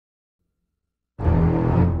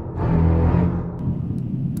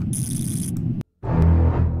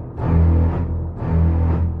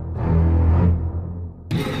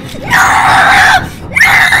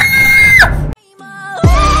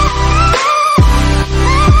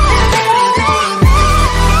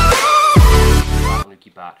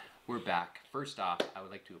first off, I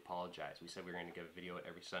would like to apologize. We said we were going to give a video out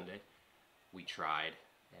every Sunday. We tried,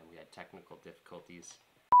 and we had technical difficulties.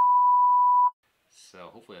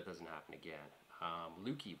 So hopefully that doesn't happen again.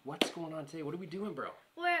 Lukey, what's going on today? What are we doing, bro?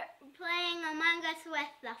 We're playing Among Us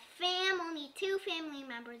with the fam. Only 2 family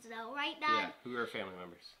members, though, right, Dad? Yeah, who are family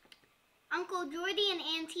members? Uncle Jordy and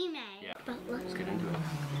Auntie May. Yeah, but let's get into it.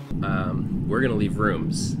 We're going to leave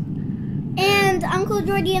rooms. And Uncle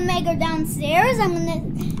Jordy and Meg are downstairs. And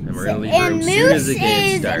we're going to leave rooms as soon as the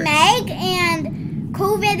game starts. Meg, and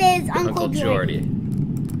COVID is Uncle Jordy.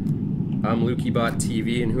 I'm LUKIEBOT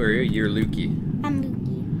TV, and who are you? You're Lukey. I'm Lukey.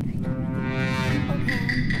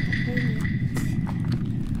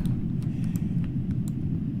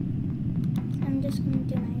 I'm just going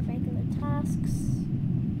to do my regular tasks.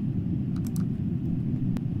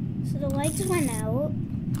 So the lights went out.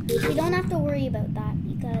 You don't have to worry about that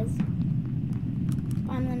because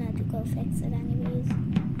I'm going to go fix it anyways.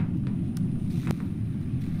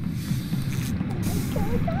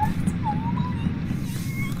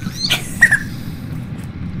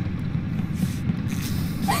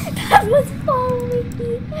 That was following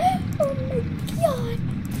me. Oh my god.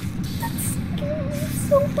 That scared me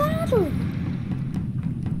so badly.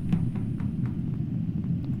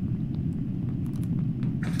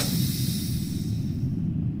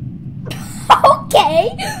 Okay.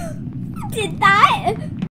 Did that?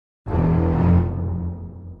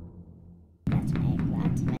 That's me.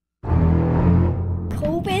 That's me.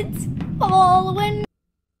 COVID's following.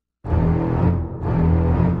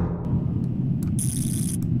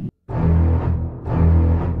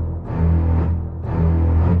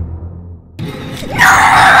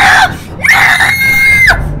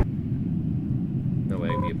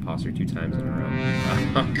 Imposter 2 times in a row.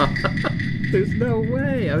 There's no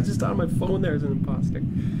way. I was just on my phone there as an imposter.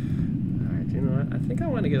 Alright, you know what? I think I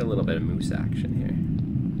want to get a little bit of moose action here.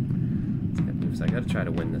 Let's get moose. I gotta try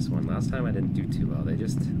to win this one. Last time I didn't do too well. They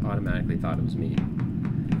just automatically thought it was me.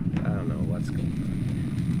 I don't know what's going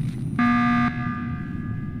on.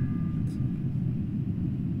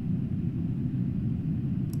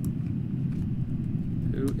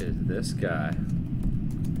 Who is this guy?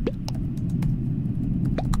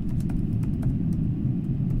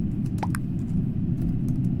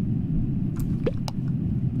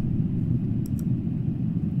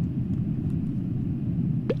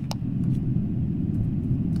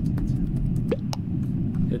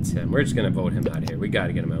 It's him. We're just gonna vote him out here. We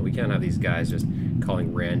gotta get him out. We can't have these guys just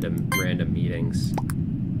calling random meetings.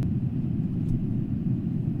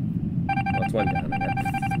 Well, it's 1 down. I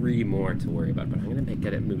got 3 more to worry about, but I'm gonna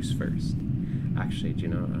get it Moose first. Actually, do you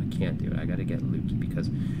know, I can't do it. I gotta get Luke because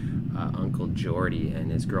Uncle Jordy and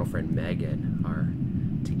his girlfriend Megan are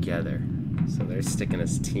together, so they're sticking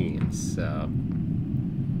as teams. So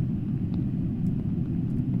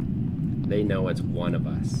they know it's one of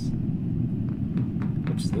us.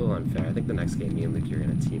 Which is a little unfair. I think the next game, me and Luke are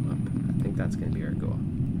going to team up. I think that's going to be our goal.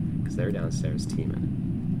 Because they're downstairs teaming.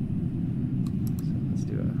 So let's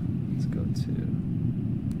do let's go to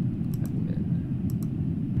admin.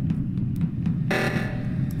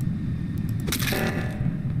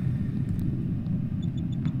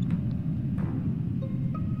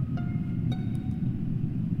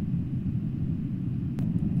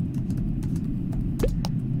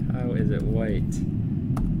 How is it white?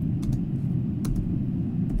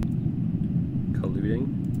 Colluding.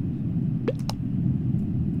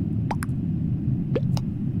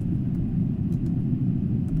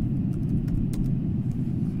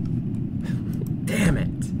 Damn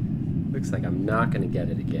it! Looks like I'm not gonna get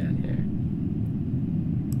it again here.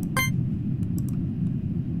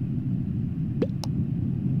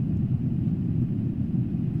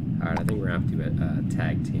 Alright, I think we're gonna have to do a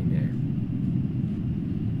tag team here.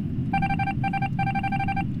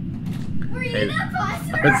 Were you Hey, the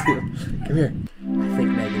imposter? Come here. I think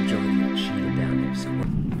Meg and Jordy are cheating down there somewhere.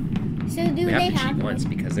 So do We they have to have cheat once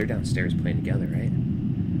because they're downstairs playing together, right?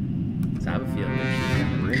 So I have a feeling they're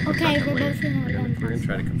cheating. Okay, we're both gonna We're gonna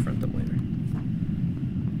try to confront them later.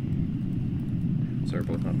 So we're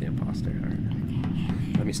both not the imposter. All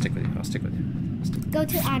right. Let me stick with you. I'll stick with you. Go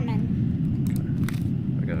to admin. Okay.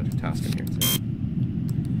 I got a task in here too.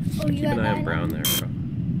 Oh, Keep an eye on Brown there, bro.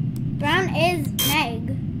 Brown is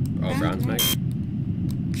Meg. Oh, Brown's Meg.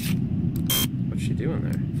 What's she doing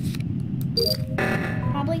there?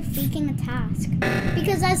 Probably faking a task.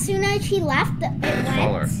 Because as soon as she left, it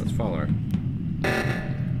went. Let's follow her.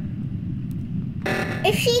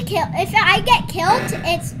 If I get killed,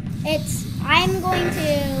 I'm going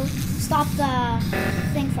to stop the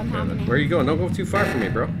thing from happening. Where are you going? Don't go too far from me,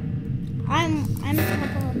 bro. I'm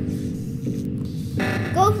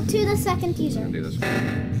go to the second teaser. I'm gonna do this.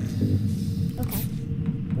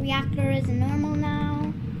 Reactor is normal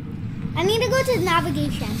now. I need to go to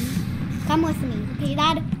navigation. Come with me, okay,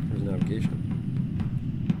 Dad? There's navigation.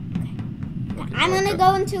 Okay, I'm gonna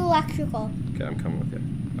go into electrical. Okay, I'm coming with you.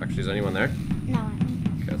 Actually, is anyone there? No.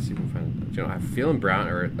 Okay, let's see if we can find. You know, I'm feeling Brown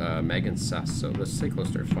or Megan's sus, so let's stay close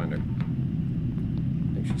to her, find her. I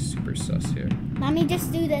think she's super sus here. Let me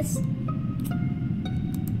just do this.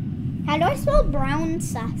 How do I spell brown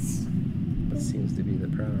sus? That seems to be the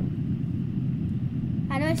brown.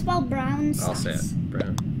 How do I spell brown sus? I'll say it.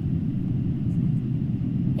 Brown.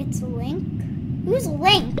 It's Link? Who's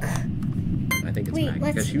Link? I think it's Wait, Meg,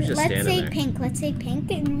 because she was just standing say there. pink. Let's say pink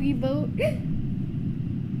and we vote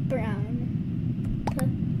brown.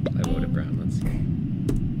 I voted brown. Let's see.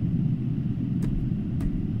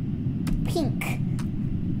 Pink.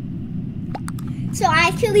 So I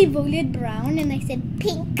actually voted brown and I said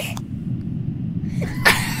pink.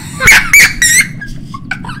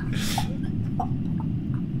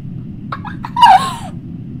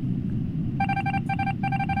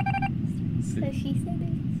 So she said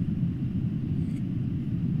it.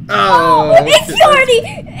 Oh! It's already.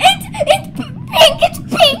 It's pink. It's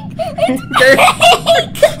pink.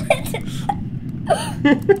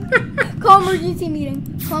 Call emergency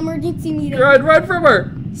meeting. Call emergency meeting. Run from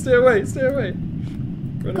her! Stay away, stay away.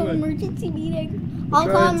 Run Call away. emergency meeting. I'll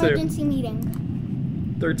call emergency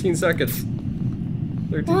meeting. 13 seconds.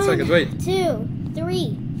 13 1, seconds, wait. 2,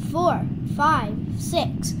 3, 4, 5,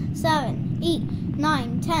 6, 7, 8,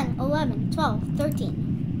 9, 10, 11, 12,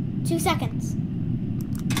 13. 2 seconds.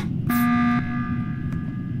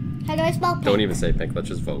 How do I spell pink? Don't even say pink, let's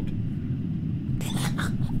just vote.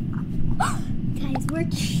 Guys, we're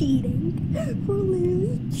cheating. We're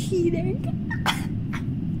literally cheating.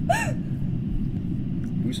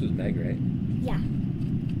 Goose was Meg, right? Yeah.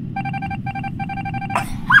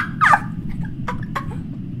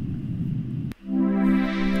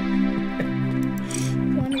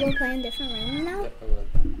 Want to go play in different rooms now?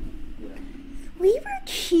 We were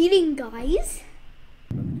cheating, guys.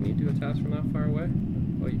 Can you do a task from that far away?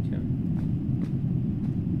 Oh, you can.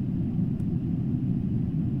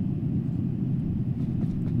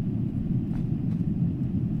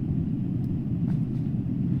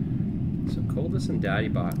 So Coldest and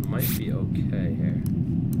DADDYBOT might be okay here.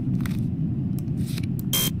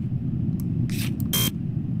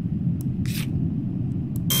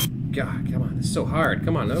 God, come on, it's so hard.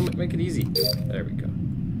 Come on, make it easy. There we go. Okay.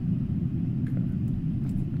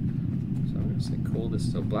 So I'm gonna say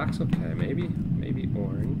Coldest. So black's okay, maybe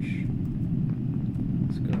orange.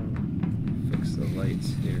 Let's go fix the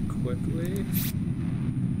lights here quickly.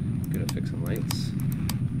 Good at fixing lights.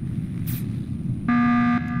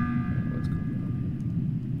 What's going on here?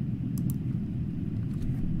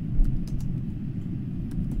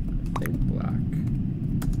 I think black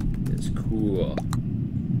is cool.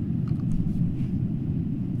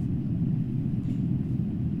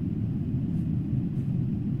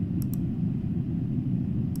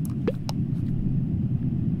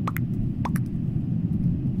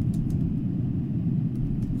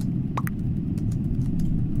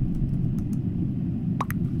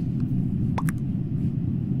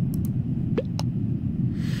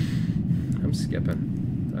 I'm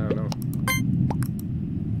skipping. I don't know.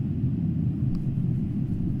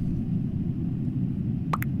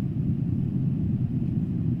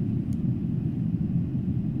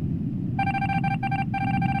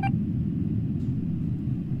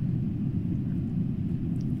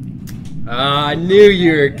 I knew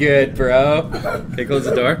you were good, bro. Okay, close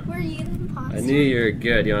the door. Were you the imposter? I knew you were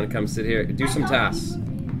good. You want to come sit here? Do some tasks.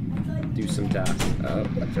 Do some tasks. Oh,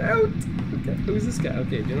 watch out. Okay, who's this guy?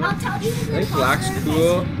 Okay, do you know what? I'll tell you I the think black's imposter.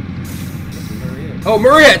 cool. Maria. Oh,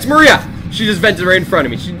 Maria! It's Maria! She just vented right in front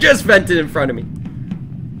of me. She just vented in front of me.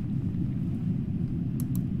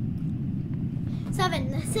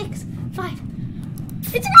 7, 6, 5.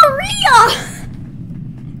 It's Maria!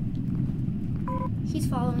 She's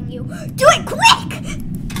following you. Do it quick!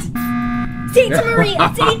 Say it's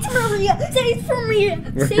Maria! Say it's Maria! Say it's Maria!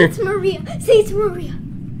 Say it's Maria! Say it's Maria!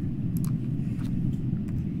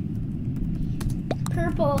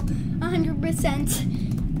 Purple, 100%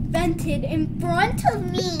 vented in front of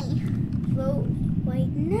me. Vote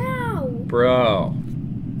right now. Bro.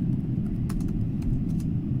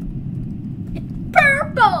 It's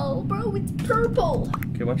purple, bro. It's purple.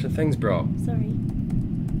 Okay, watch the things, bro. Sorry.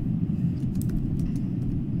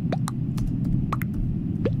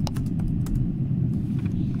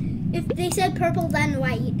 If they said purple, then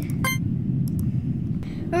white.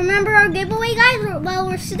 Remember our giveaway, guys? Well,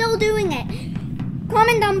 we're still doing it.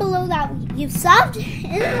 Comment down below that you subbed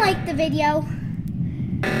and liked the video,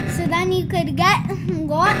 so then you could get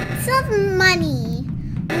lots of money.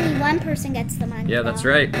 Only one person gets the money. Yeah, that's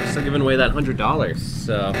right. We're still giving away that $100.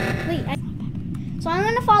 So. Wait. So I'm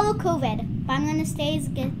gonna follow COVID, but I'm gonna stay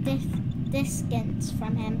distance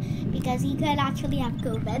from him because he could actually have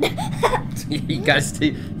COVID. You gotta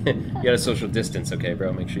stay. You gotta social distance, okay,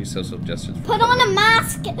 bro? Make sure you social distance. Put on a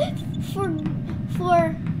mask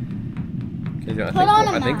for. Okay,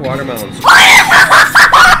 I think watermelons.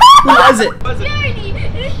 Who was it? Jordy!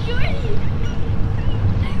 It's Jordy!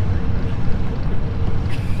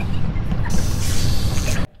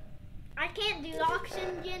 I can't do the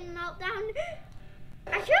oxygen meltdown.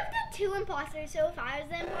 I should have done 2 imposters, so if I was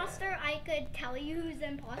the imposter, I could tell you who's the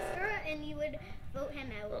imposter and you would vote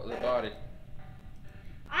him out. Oh, the body.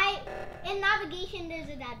 In navigation, there's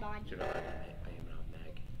a dead body. I am not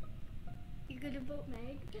Meg. You're gonna vote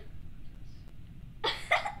Meg?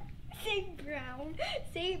 Say brown.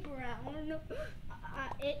 Say brown.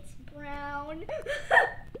 It's brown.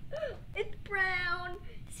 It's brown.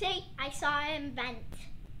 Say, I saw him vent.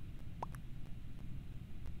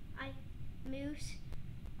 Moose.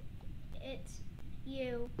 It's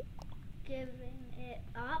you giving it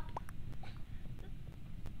up.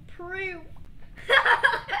 Proof.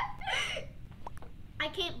 I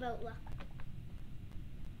can't vote, look.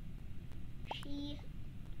 She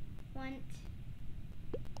went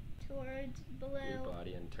towards blue. Blue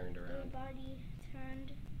body and turned around. Blue body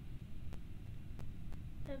turned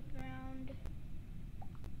around.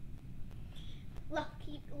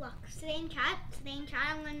 Look, stay in chat,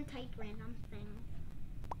 I'm gonna type random things.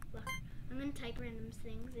 Look, I'm gonna type random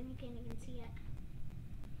things and you can't even see it.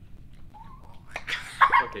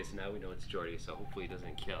 Okay, so now we know it's Jordy, so hopefully he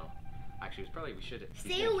doesn't kill. Actually, we should.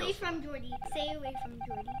 Stay away from Jordy. Stay away from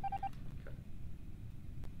Jordy. Okay.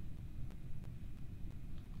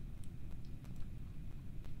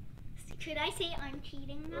 Should I say I'm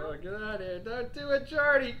cheating now? Oh, get out of here. Don't do it,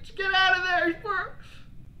 Jordy. Get out of there.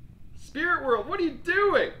 Spirit World, what are you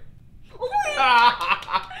doing?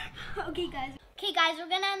 Okay, guys. Okay, guys, we're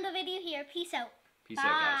going to end the video here. Peace out. Peace out,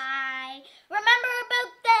 guys. Bye. Remember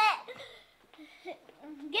about the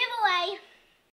giveaway.